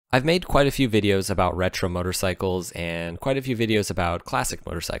I've made quite a few videos about retro motorcycles and quite a few videos about classic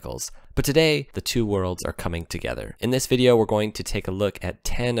motorcycles, but today the two worlds are coming together. In this video, we're going to take a look at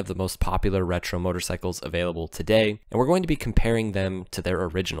 10 of the most popular retro motorcycles available today, and we're going to be comparing them to their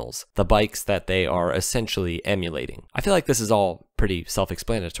originals, the bikes that they are essentially emulating. I feel like this is all pretty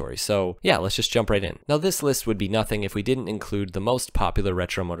self-explanatory, so yeah, let's just jump right in. Now, this list would be nothing if we didn't include the most popular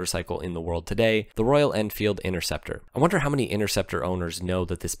retro motorcycle in the world today, the Royal Enfield Interceptor. I wonder how many Interceptor owners know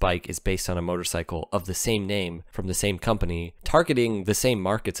that this bike is based on a motorcycle of the same name from the same company, targeting the same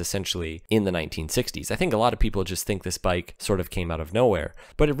markets essentially in the 1960s. I think a lot of people just think this bike sort of came out of nowhere,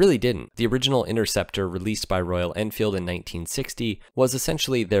 but it really didn't. The original Interceptor, released by Royal Enfield in 1960, was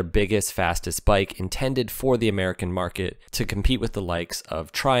essentially their biggest, fastest bike intended for the American market to compete with the likes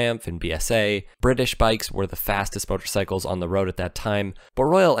of Triumph and BSA. British bikes were the fastest motorcycles on the road at that time, but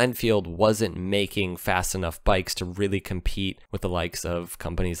Royal Enfield wasn't making fast enough bikes to really compete with the likes of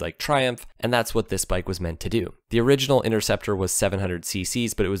companies like Triumph, and that's what this bike was meant to do. The original Interceptor was 700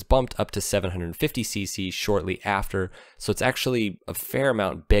 cc's, but it was bumped up to 750 cc's shortly after, so it's actually a fair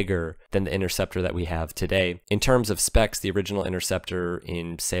amount bigger than the Interceptor that we have today. In terms of specs, the original Interceptor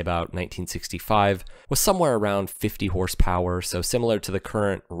in, say, about 1965 was somewhere around 50 horsepower, so similar to the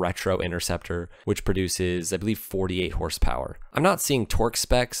current retro Interceptor, which produces, I believe, 48 horsepower. I'm not seeing torque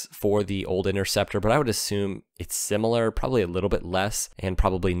specs for the old Interceptor, but I would assume it's similar, probably a little bit less, and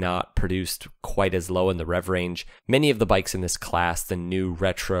probably not produced quite as low in the rev range. Many of the bikes in this class, the new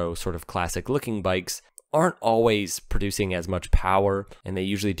retro sort of classic looking bikes, aren't always producing as much power, and they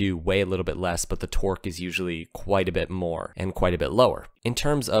usually do weigh a little bit less, but the torque is usually quite a bit more and quite a bit lower. In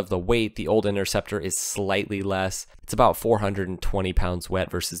terms of the weight, the old Interceptor is slightly less. It's about 420 pounds wet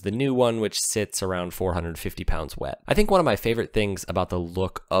versus the new one, which sits around 450 pounds wet. I think one of my favorite things about the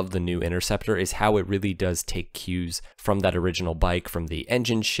look of the new Interceptor is how it really does take cues from that original bike, from the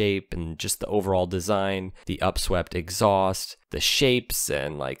engine shape and just the overall design, the upswept exhaust, the shapes,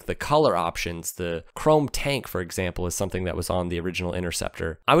 and like the color options. The chrome tank, for example, is something that was on the original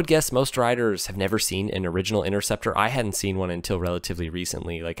Interceptor. I would guess most riders have never seen an original Interceptor. I hadn't seen one until relatively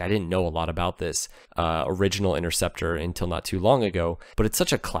recently. Like, I didn't know a lot about this original Interceptor until not too long ago, but it's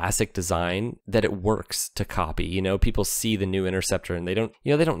such a classic design that it works to copy. You know, people see the new Interceptor and they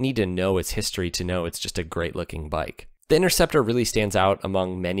don't need to know its history to know it's just a great looking bike. The Interceptor really stands out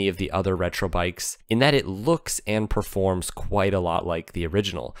among many of the other retro bikes in that it looks and performs quite a lot like the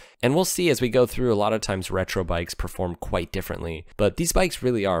original. And we'll see as we go through, a lot of times retro bikes perform quite differently, but these bikes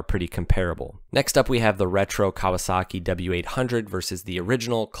really are pretty comparable. Next up, we have the retro Kawasaki W800 versus the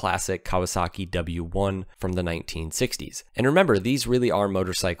original classic Kawasaki W1 from the 1960s. And remember, these really are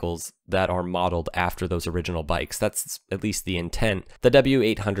motorcycles that are modeled after those original bikes. That's at least the intent. The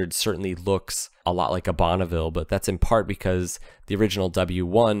W800 certainly looks a lot like a Bonneville, but that's in part because the original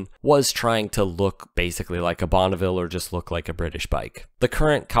W1 was trying to look basically like a Bonneville or just look like a British bike. The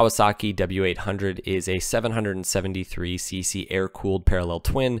current Kawasaki W800 is a 773cc air-cooled parallel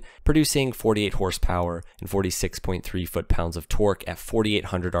twin, producing 48 horsepower and 46.3 foot-pounds of torque at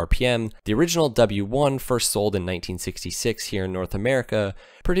 4,800 RPM. The original W1, first sold in 1966 here in North America,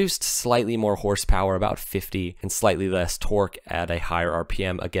 produced slightly more horsepower, about 50, and slightly less torque at a higher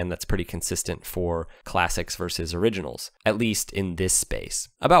RPM. Again, that's pretty consistent for classics versus originals, at least in this space.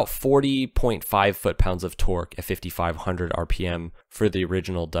 About 40.5 foot-pounds of torque at 5,500 RPM for the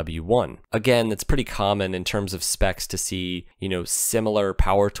original W1. Again, that's pretty common in terms of specs to see, similar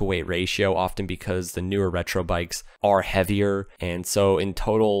power to weight ratio, often because the newer retro bikes are heavier, and so in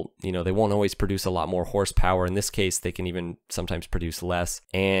total, they won't always produce a lot more horsepower. In this case, they can even sometimes produce less,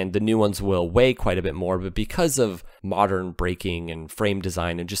 and the new ones will weigh quite a bit more, but because of modern braking and frame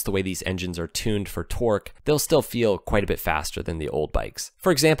design and just the way these engines are tuned for torque, they'll still feel quite a bit faster than the old bikes.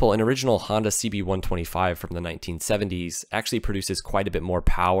 For example, an original Honda CB125 from the 1970s actually produces quite a bit more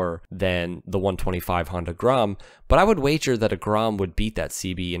power than the 125 Honda Grom, but I would wager that a Grom would beat that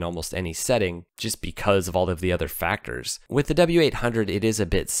CB in almost any setting just because of all of the other factors. With the W800, it is a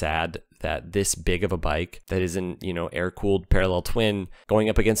bit sad that this big of a bike that is an, air-cooled parallel twin going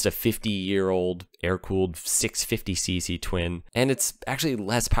up against a 50-year-old air-cooled 650cc twin, and it's actually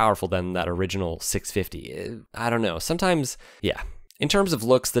less powerful than that original 650. I don't know. Sometimes, yeah. In terms of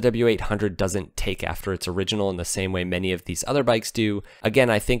looks, the W800 doesn't take after its original in the same way many of these other bikes do.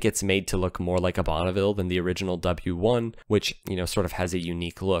 Again, I think it's made to look more like a Bonneville than the original W1, which, sort of has a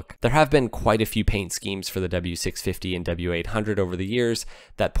unique look. There have been quite a few paint schemes for the W650 and W800 over the years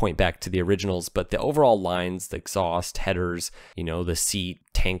that point back to the originals, but the overall lines, the exhaust, headers, the seat,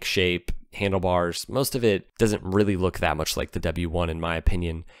 tank shape, handlebars. Most of it doesn't really look that much like the W1 in my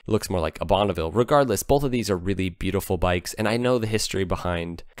opinion. It looks more like a Bonneville. Regardless, both of these are really beautiful bikes, and I know the history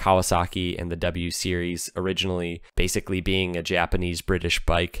behind Kawasaki and the W series originally basically being a Japanese-British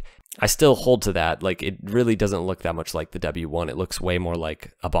bike. I still hold to that. Like, it really doesn't look that much like the W1. It looks way more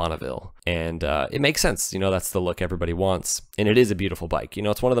like a Bonneville. And it makes sense. You know, that's the look everybody wants. And it is a beautiful bike. You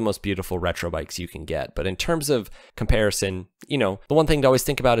know, it's one of the most beautiful retro bikes you can get. But in terms of comparison, you know, the one thing to always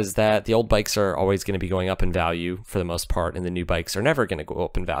think about is that the old bikes are always going to be going up in value for the most part, and the new bikes are never going to go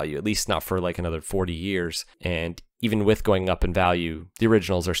up in value, at least not for like another 40 years. And even with going up in value, the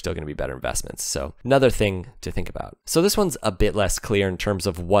originals are still going to be better investments. So another thing to think about. So this one's a bit less clear in terms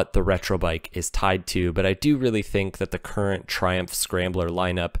of what the retro bike is tied to, but I do really think that the current Triumph Scrambler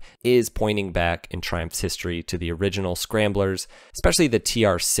lineup is pointing back in Triumph's history to the original Scramblers, especially the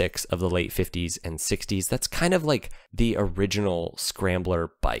TR6 of the late 50s and 60s. That's kind of like the original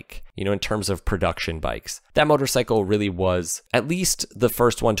Scrambler bike, you know, in terms of production bikes. That motorcycle really was at least the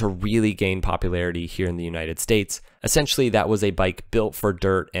first one to really gain popularity here in the United States. Essentially, that was a bike built for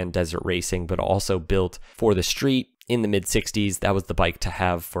dirt and desert racing, but also built for the street. In the mid-60s, that was the bike to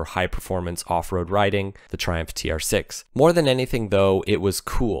have for high-performance off-road riding, the Triumph TR6. More than anything, though, it was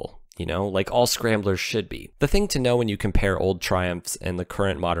cool. You know, like all Scramblers should be. The thing to know when you compare old Triumphs and the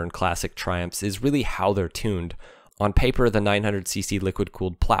current modern classic Triumphs is really how they're tuned. On paper, the 900cc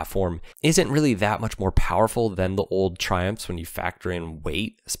liquid-cooled platform isn't really that much more powerful than the old Triumphs when you factor in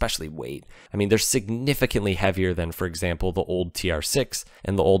weight, especially weight. I mean, they're significantly heavier than, for example, the old TR6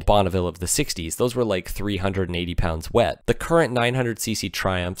 and the old Bonneville of the 60s. Those were like 380 pounds wet. The current 900cc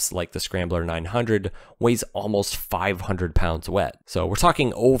Triumphs, like the Scrambler 900, weighs almost 500 pounds wet. So we're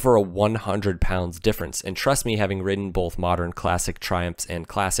talking over a 100 pounds difference. And trust me, having ridden both modern classic Triumphs and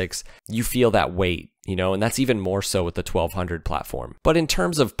classics, you feel that weight. You know, and that's even more so with the 1200 platform. But in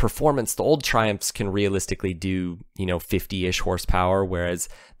terms of performance, the old Triumphs can realistically do, you know, 50-ish horsepower, whereas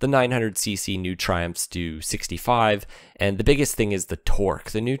the 900cc new Triumphs do 65. And the biggest thing is the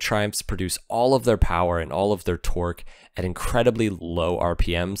torque. The new Triumphs produce all of their power and all of their torque at incredibly low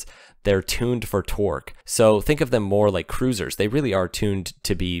RPMs. They're tuned for torque. So think of them more like cruisers. They really are tuned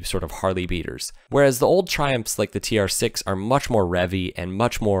to be sort of Harley beaters. Whereas the old Triumphs like the TR6 are much more revvy and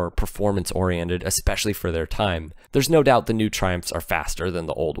much more performance oriented, especially for their time. There's no doubt the new Triumphs are faster than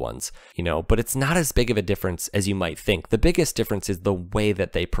the old ones, you know, but it's not as big of a difference as you might think. The biggest difference is the way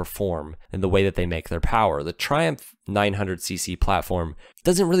that they perform and the way that they make their power. The Triumph 900cc platform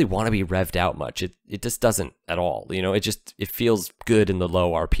doesn't really want to be revved out much. It just doesn't at all. You know, it feels good in the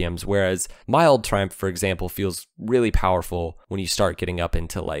low RPMs, whereas my old Triumph, for example, feels really powerful when you start getting up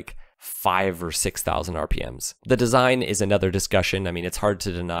into like 5,000 or 6,000 RPMs. The design is another discussion. I mean, it's hard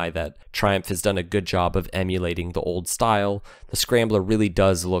to deny that Triumph has done a good job of emulating the old style. The Scrambler really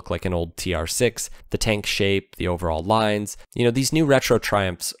does look like an old TR6. The tank shape, the overall lines. You know, these new retro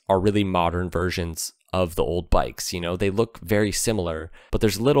Triumphs are really modern versions of the old bikes. You know, they look very similar, but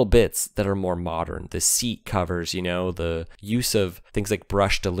there's little bits that are more modern. The seat covers, you know, the use of things like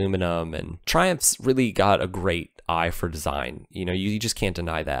brushed aluminum, and Triumph's really got a great eye for design. You know, you just can't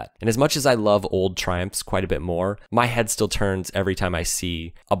deny that. And as much as I love old Triumphs quite a bit more, my head still turns every time I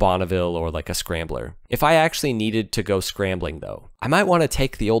see a Bonneville or like a Scrambler. If I actually needed to go scrambling though, I might want to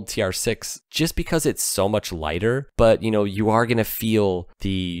take the old TR6 just because it's so much lighter, but you know, you are going to feel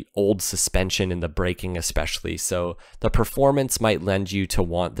the old suspension and the braking especially. So the performance might lend you to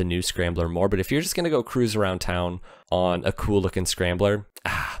want the new Scrambler more, but if you're just going to go cruise around town on a cool looking Scrambler,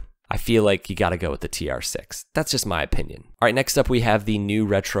 I feel like you gotta go with the TR6. That's just my opinion. All right, next up we have the new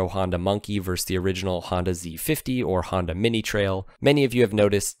retro Honda Monkey versus the original Honda Z50 or Honda Mini Trail. Many of you have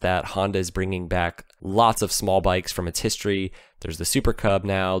noticed that Honda is bringing back lots of small bikes from its history. There's the Super Cub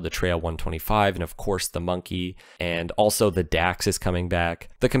now, the Trail 125, and of course the Monkey, and also the Dax is coming back.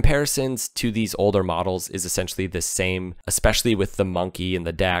 The comparisons to these older models is essentially the same, especially with the Monkey and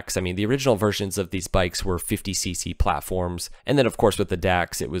the Dax. I mean, the original versions of these bikes were 50cc platforms, and then of course with the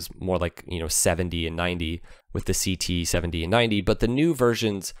Dax, it was more like, you know, 70 and 90 with the CT 70 and 90, but the new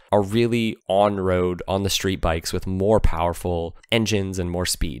versions are really on-road, on the street bikes with more powerful engines and more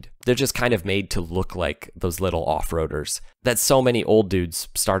speed. They're just kind of made to look like those little off-roaders that so many old dudes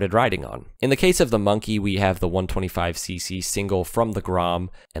started riding on. In the case of the Monkey, we have the 125cc single from the Grom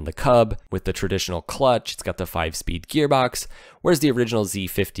and the Cub with the traditional clutch. It's got the 5-speed gearbox, whereas the original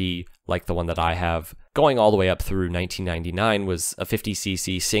Z50, like the one that I have, going all the way up through 1999, was a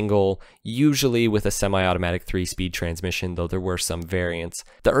 50cc single, usually with a semi-automatic 3-speed transmission, though there were some variants.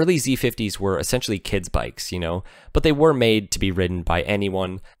 The early Z50s were essentially kids' bikes, you know, but they were made to be ridden by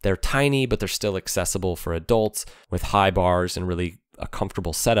anyone. They're tiny, but they're still accessible for adults with high bars and really a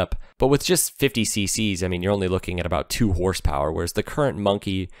comfortable setup. But with just 50 cc's, I mean, you're only looking at about 2 horsepower, whereas the current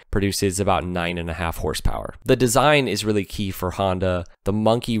Monkey produces about 9.5 horsepower. The design is really key for Honda. The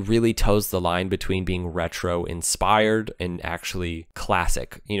Monkey really toes the line between being retro inspired and actually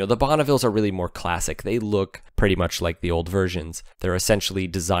classic. You know, the Bonnevilles are really more classic. They look pretty much like the old versions. They're essentially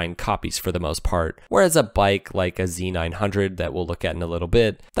design copies for the most part, whereas a bike like a Z900 that we'll look at in a little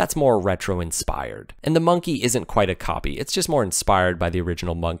bit, that's more retro inspired. And the Monkey isn't quite a copy. It's just more inspired by the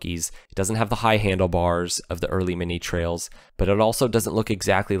original Monkeys. It doesn't have the high handlebars of the early mini trails, but it also doesn't look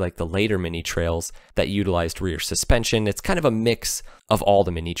exactly like the later mini trails that utilized rear suspension. It's kind of a mix of all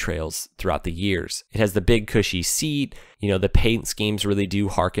the mini trails throughout the years. It has the big cushy seat. You know, the paint schemes really do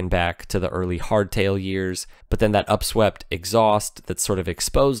harken back to the early hardtail years, but then that upswept exhaust that's sort of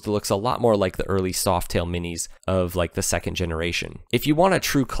exposed looks a lot more like the early softail minis of like the second generation. If you want a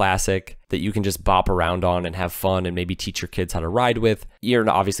true classic that you can just bop around on and have fun and maybe teach your kids how to ride with, you're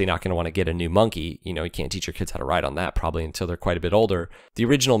obviously not going to want to get a new Monkey. You know, you can't teach your kids how to ride on that probably until they're quite a bit older. The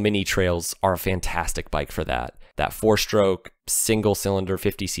original mini trails are a fantastic bike for that. That 4-stroke single cylinder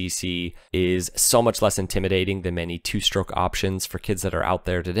 50cc is so much less intimidating than many 2-stroke options for kids that are out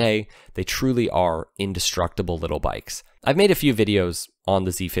there today. They truly are indestructible little bikes. I've made a few videos on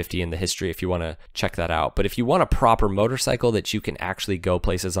the Z50 and the history if you want to check that out. But if you want a proper motorcycle that you can actually go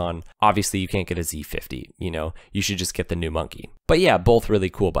places on, obviously you can't get a Z50, you know, you should just get the new Monkey. But yeah, both really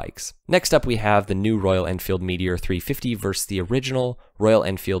cool bikes. Next up, we have the new Royal Enfield Meteor 350 versus the original Royal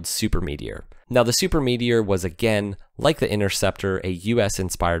Enfield Super Meteor. Now, the Super Meteor was, again, like the Interceptor, a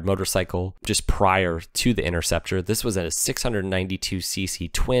US-inspired motorcycle just prior to the Interceptor. This was a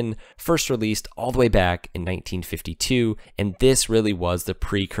 692cc twin, first released all the way back in 1952, and this really was the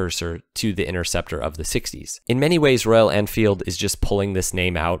precursor to the Interceptor of the 60s. In many ways, Royal Enfield is just pulling this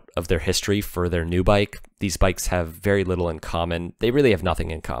name out of their history for their new bike. These bikes have very little in common. They really have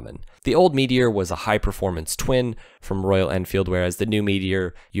nothing in common. The old Meteor was a high-performance twin from Royal Enfield, whereas the new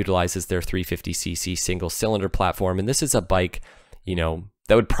Meteor utilizes their 350cc single-cylinder platform, and this is a bike, you know,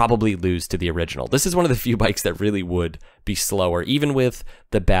 that would probably lose to the original. This is one of the few bikes that really would be slower, even with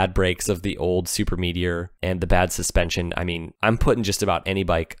the bad brakes of the old Super Meteor and the bad suspension. I mean, I'm putting just about any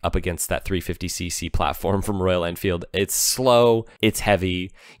bike up against that 350cc platform from Royal Enfield. It's slow, it's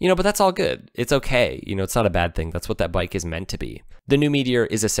heavy, you know, but that's all good. It's okay. You know, it's not a bad thing. That's what that bike is meant to be. The new Meteor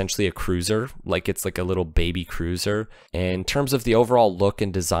is essentially a cruiser, like it's like a little baby cruiser. And in terms of the overall look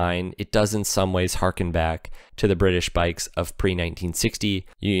and design, it does in some ways harken back to the British bikes of pre-1960.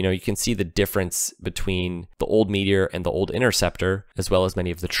 You know, you can see the difference between the old Meteor and the old Interceptor, as well as many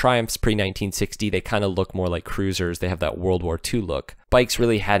of the Triumphs pre-1960. They kind of look more like cruisers. They have that World War II look. Bikes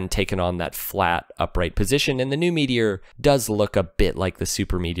really hadn't taken on that flat, upright position, and the new Meteor does look a bit like the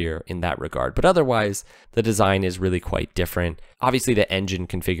Super Meteor in that regard. But otherwise, the design is really quite different. Obviously, the engine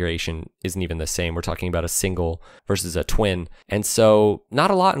configuration isn't even the same. We're talking about a single versus a twin. And so, not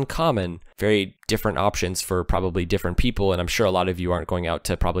a lot in common. Very different options for probably different people, and I'm sure a lot of you aren't going out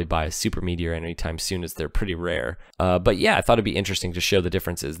to probably buy a Super Meteor anytime soon, as they're pretty rare. But yeah, I thought it'd be interesting to show the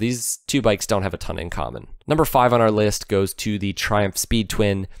differences. These two bikes don't have a ton in common. Number 5 on our list goes to the Triumph Speed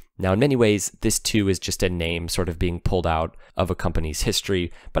Twin. Now, in many ways, this too is just a name sort of being pulled out of a company's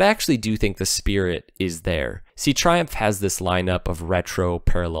history, but I actually do think the spirit is there. See, Triumph has this lineup of retro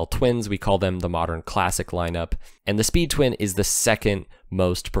parallel twins. We call them the modern classic lineup, and the Speed Twin is the second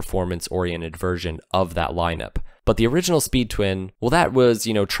most performance-oriented version of that lineup. But the original Speed Twin, well, that was,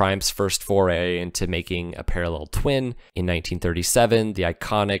 you know, Triumph's first foray into making a parallel twin in 1937, the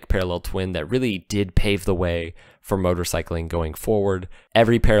iconic parallel twin that really did pave the way for motorcycling going forward.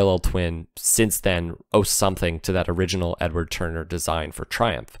 Every parallel twin since then owes something to that original Edward Turner design for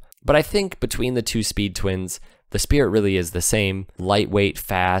Triumph. But I think between the two Speed Twins, the spirit really is the same. Lightweight,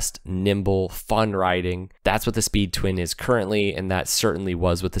 fast, nimble, fun riding. That's what the Speed Twin is currently, and that certainly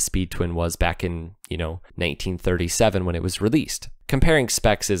was what the Speed Twin was back in, 1937 when it was released. Comparing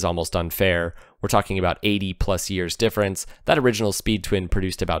specs is almost unfair. We're talking about 80 plus years difference. That original Speed Twin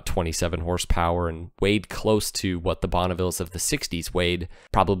produced about 27 horsepower and weighed close to what the Bonnevilles of the 60s weighed,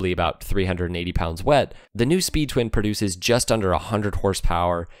 probably about 380 pounds wet. The new Speed Twin produces just under 100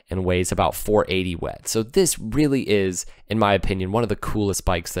 horsepower and weighs about 480 wet. So this really is, in my opinion, one of the coolest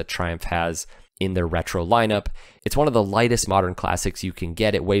bikes that Triumph has in their retro lineup. It's one of the lightest modern classics you can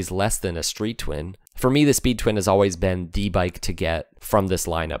get. It weighs less than a street twin. For me, the Speed Twin has always been the bike to get from this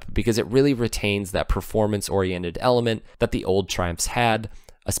lineup because it really retains that performance-oriented element that the old Triumphs had.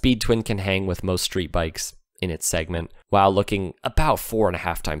 A Speed Twin can hang with most street bikes in its segment, while looking about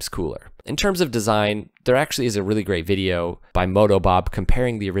 4.5 times cooler. In terms of design, there actually is a really great video by Motobob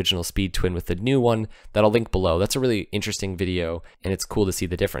comparing the original Speed Twin with the new one that I'll link below. That's a really interesting video, and it's cool to see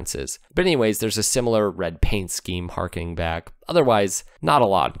the differences. But anyways, there's a similar red paint scheme harkening back. Otherwise, not a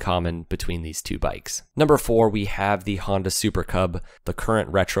lot in common between these two bikes. Number 4, we have the Honda Super Cub, the current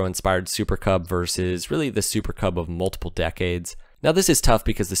retro-inspired Super Cub versus really the Super Cub of multiple decades. Now this is tough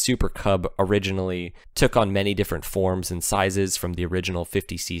because the Super Cub originally took on many different forms and sizes, from the original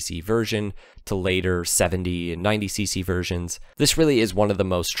 50cc version to later 70 and 90cc versions. This really is one of the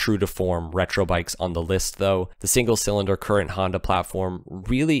most true to form retro bikes on the list though. The single cylinder current Honda platform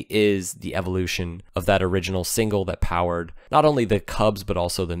really is the evolution of that original single that powered not only the Cubs but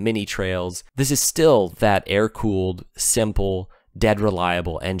also the mini trails. This is still that air-cooled, simple, dead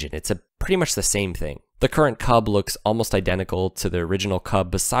reliable engine. It's pretty much the same thing. The current Cub looks almost identical to the original Cub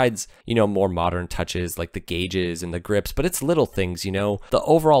besides, more modern touches like the gauges and the grips, but it's little things, The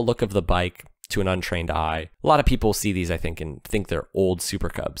overall look of the bike to an untrained eye. A lot of people see these, I think, and think they're old Super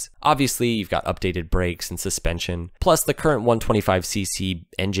Cubs. Obviously, you've got updated brakes and suspension. Plus, the current 125cc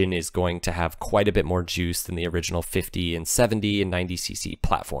engine is going to have quite a bit more juice than the original 50 and 70 and 90cc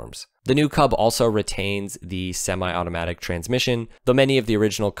platforms. The new Cub also retains the semi-automatic transmission, though many of the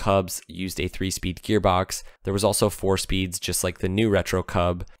original Cubs used a 3-speed gearbox. There was also 4 speeds, just like the new retro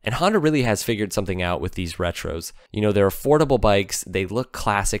Cub. And Honda really has figured something out with these retros. They're affordable bikes, they look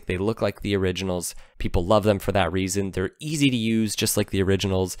classic, they look like the originals. People love them for that reason. They're easy to use, just like the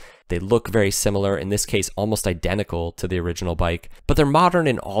originals. They look very similar, in this case almost identical to the original bike, but they're modern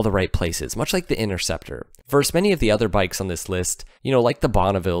in all the right places, much like the Interceptor. Versus many of the other bikes on this list, like the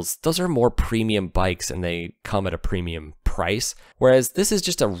Bonnevilles, those are more premium bikes and they come at a premium price, whereas this is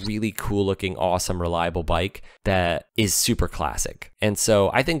just a really cool looking, awesome, reliable bike that is super classic. And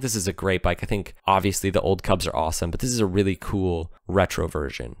so I think this is a great bike. I think obviously the old Cubs are awesome, but this is a really cool retro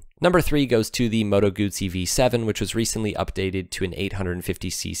version. Number 3 goes to the Moto Guzzi V7, which was recently updated to an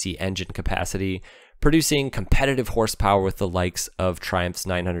 850cc engine capacity, producing competitive horsepower with the likes of Triumph's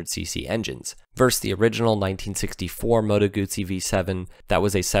 900cc engines. Versus the original 1964 Moto Guzzi V7, that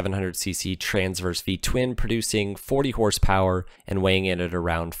was a 700cc transverse V-twin producing 40 horsepower and weighing in at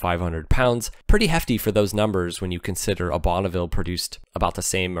around 500 pounds. Pretty hefty for those numbers when you consider a Bonneville produced about the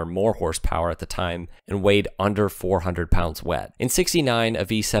same or more horsepower at the time and weighed under 400 pounds wet. In '69, a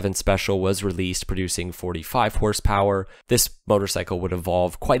V7 Special was released producing 45 horsepower. This motorcycle would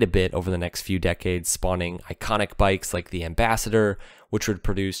evolve quite a bit over the next few decades, spawning iconic bikes like the Ambassador, which would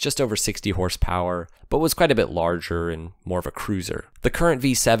produce just over 60 horsepower, but was quite a bit larger and more of a cruiser. The current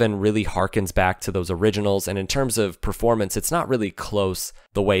V7 really harkens back to those originals, and in terms of performance, it's not really close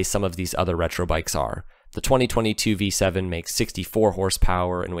the way some of these other retro bikes are. The 2022 V7 makes 64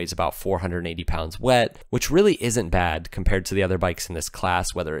 horsepower and weighs about 480 pounds wet, which really isn't bad compared to the other bikes in this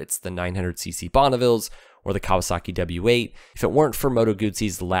class, whether it's the 900cc Bonnevilles or the Kawasaki W8. If it weren't for Moto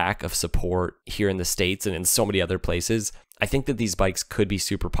Guzzi's lack of support here in the States and in so many other places, I think that these bikes could be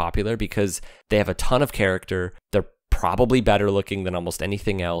super popular because they have a ton of character. They're probably better looking than almost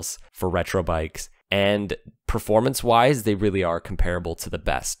anything else for retro bikes. And performance-wise, they really are comparable to the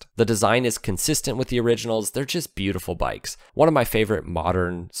best. The design is consistent with the originals. They're just beautiful bikes. One of my favorite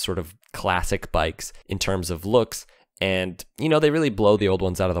modern sort of classic bikes in terms of looks. And, they really blow the old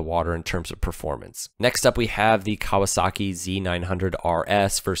ones out of the water in terms of performance. Next up, we have the Kawasaki Z900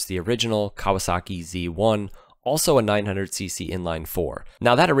 RS versus the original Kawasaki Z1, also a 900cc inline 4.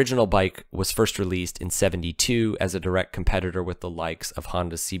 Now that original bike was first released in '72 as a direct competitor with the likes of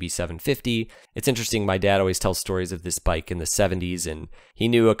Honda's CB750. It's interesting, my dad always tells stories of this bike in the '70s, and he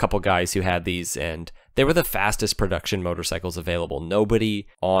knew a couple guys who had these, and they were the fastest production motorcycles available. Nobody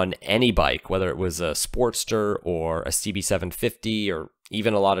on any bike, whether it was a Sportster or a CB750 or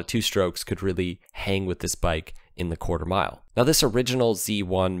even a lot of two-strokes, could really hang with this bike in the quarter mile. Now this original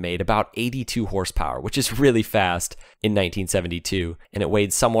Z1 made about 82 horsepower, which is really fast in 1972, and it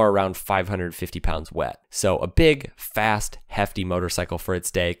weighed somewhere around 550 pounds wet. So a big, fast, hefty motorcycle for its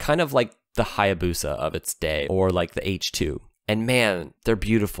day, kind of like the Hayabusa of its day, or like the H2. And man, they're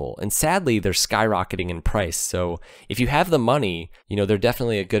beautiful. And sadly, they're skyrocketing in price. So if you have the money, they're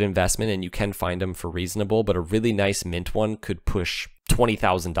definitely a good investment and you can find them for reasonable, but a really nice mint one could push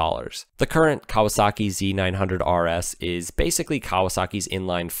 $20,000. The current Kawasaki Z900 RS is basically Kawasaki's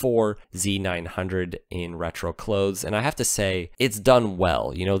inline 4 Z900 in retro clothes, and I have to say, it's done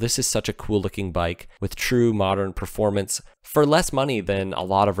well. This is such a cool looking bike with true modern performance for less money than a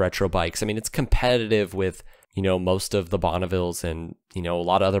lot of retro bikes. I mean, it's competitive with most of the Bonnevilles and, a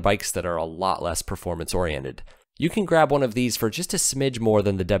lot of other bikes that are a lot less performance oriented. you can grab one of these for just a smidge more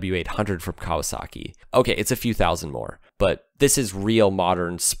than the W800 from Kawasaki. Okay, it's a few thousand more, but this is real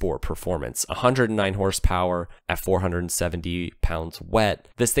modern sport performance. 109 horsepower at 470 pounds wet.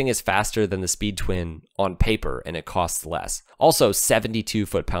 This thing is faster than the Speed Twin on paper, and it costs less. Also, 72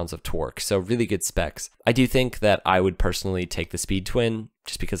 foot-pounds of torque, so really good specs. I do think that I would personally take the Speed Twin,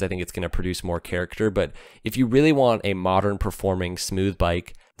 just because I think it's going to produce more character, but if you really want a modern performing smooth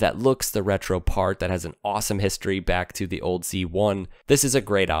bike that looks the retro part, that has an awesome history back to the old Z1, this is a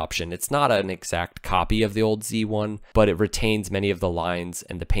great option. It's not an exact copy of the old Z1, but it retains many of the lines,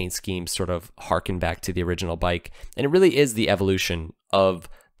 and the paint schemes sort of harken back to the original bike, and it really is the evolution of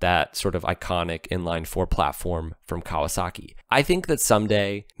that sort of iconic inline 4 platform from Kawasaki. I think that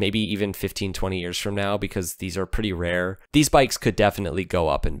someday, maybe even 15, 20 years from now, because these are pretty rare, these bikes could definitely go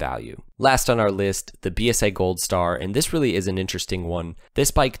up in value. Last on our list, the BSA Goldstar, and this really is an interesting one.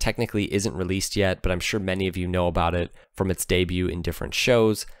 This bike technically isn't released yet, but I'm sure many of you know about it from its debut in different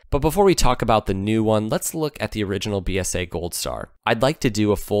shows. But before we talk about the new one, let's look at the original BSA Goldstar. I'd like to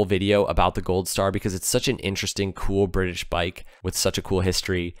do a full video about the Goldstar because it's such an interesting, cool British bike with such a cool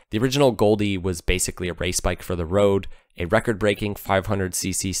history. The original Goldie was basically a race bike for the road, a record-breaking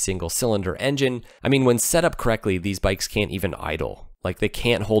 500cc single-cylinder engine. I mean, when set up correctly, these bikes can't even idle. Like, they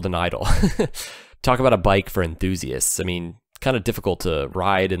can't hold an idle. Talk about a bike for enthusiasts. I mean, kind of difficult to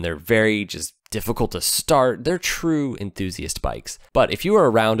ride, and they're very just difficult to start. They're true enthusiast bikes. But if you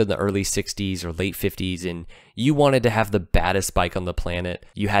were around in the early 60s or late 50s and you wanted to have the baddest bike on the planet,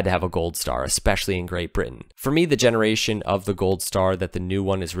 you had to have a Goldstar, especially in Great Britain. For me, the generation of the Goldstar that the new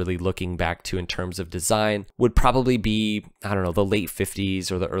one is really looking back to in terms of design would probably be, I don't know, the late 50s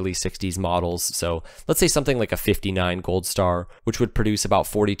or the early 60s models. So let's say something like a 59 Goldstar, which would produce about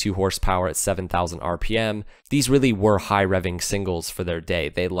 42 horsepower at 7,000 RPM. These really were high revving singles for their day.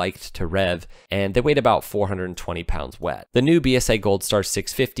 They liked to rev, and they weighed about 420 pounds wet. The new BSA Goldstar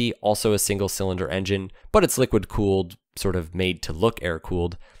 650, also a single cylinder engine, but it's liquid cooled, sort of made to look air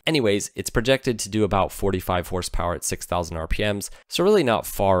cooled. Anyways, it's projected to do about 45 horsepower at 6,000 RPMs, so really not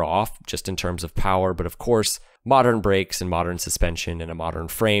far off just in terms of power, but of course, modern brakes and modern suspension and a modern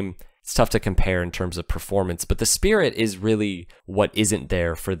frame. It's tough to compare in terms of performance, but the spirit is really what isn't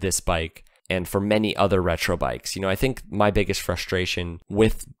there for this bike and for many other retro bikes. You know, I think my biggest frustration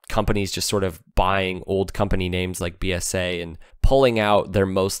with companies just sort of buying old company names like BSA and pulling out their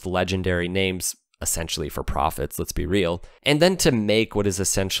most legendary names essentially for profits, let's be real, and then to make what is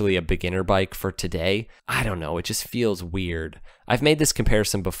essentially a beginner bike for today, I don't know, it just feels weird. I've made this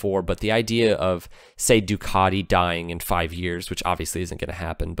comparison before, but the idea of, say, Ducati dying in 5 years, which obviously isn't going to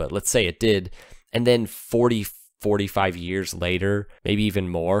happen, but let's say it did, and then 45 years later, maybe even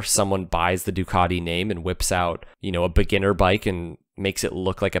more, someone buys the Ducati name and whips out, you know, a beginner bike and makes it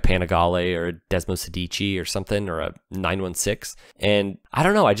look like a Panigale or a Desmo Sedici or something, or a 916. And I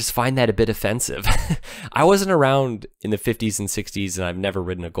don't know, I just find that a bit offensive. I wasn't around in the 50s and 60s, and I've never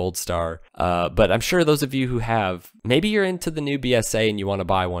ridden a Goldstar, but I'm sure those of you who have, maybe you're into the new BSA and you want to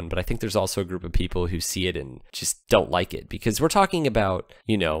buy one, but I think there's also a group of people who see it and just don't like it, because we're talking about,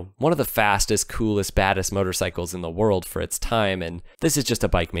 you know, one of the fastest, coolest, baddest motorcycles in the world for its time, and this is just a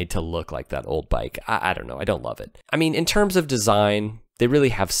bike made to look like that old bike. I don't know, I don't love it. I mean, in terms of design, they really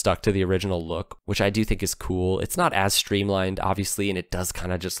have stuck to the original look, which I do think is cool. It's not as streamlined, obviously, and it does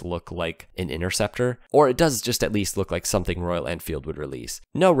kind of just look like an Interceptor, or it does just at least look like something Royal Enfield would release.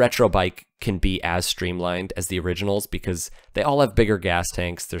 No retro bike can be as streamlined as the originals because they all have bigger gas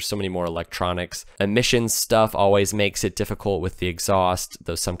tanks. There's so many more electronics. Emissions stuff always makes it difficult with the exhaust,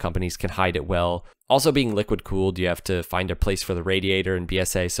 though some companies can hide it well. Also, being liquid cooled, you have to find a place for the radiator, and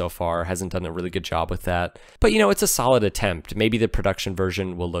BSA so far hasn't done a really good job with that. But you know, it's a solid attempt. Maybe the production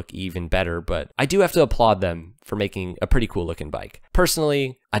version will look even better, but I do have to applaud them for making a pretty cool looking bike.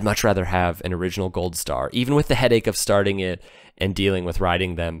 Personally, I'd much rather have an original Goldstar, even with the headache of starting it and dealing with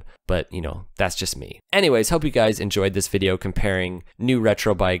riding them, but you know, that's just me. Anyways, hope you guys enjoyed this video comparing new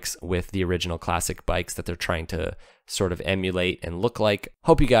retro bikes with the original classic bikes that they're trying to sort of emulate and look like.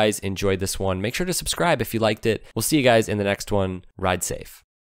 Hope you guys enjoyed this one. Make sure to subscribe if you liked it. We'll see you guys in the next one. Ride safe.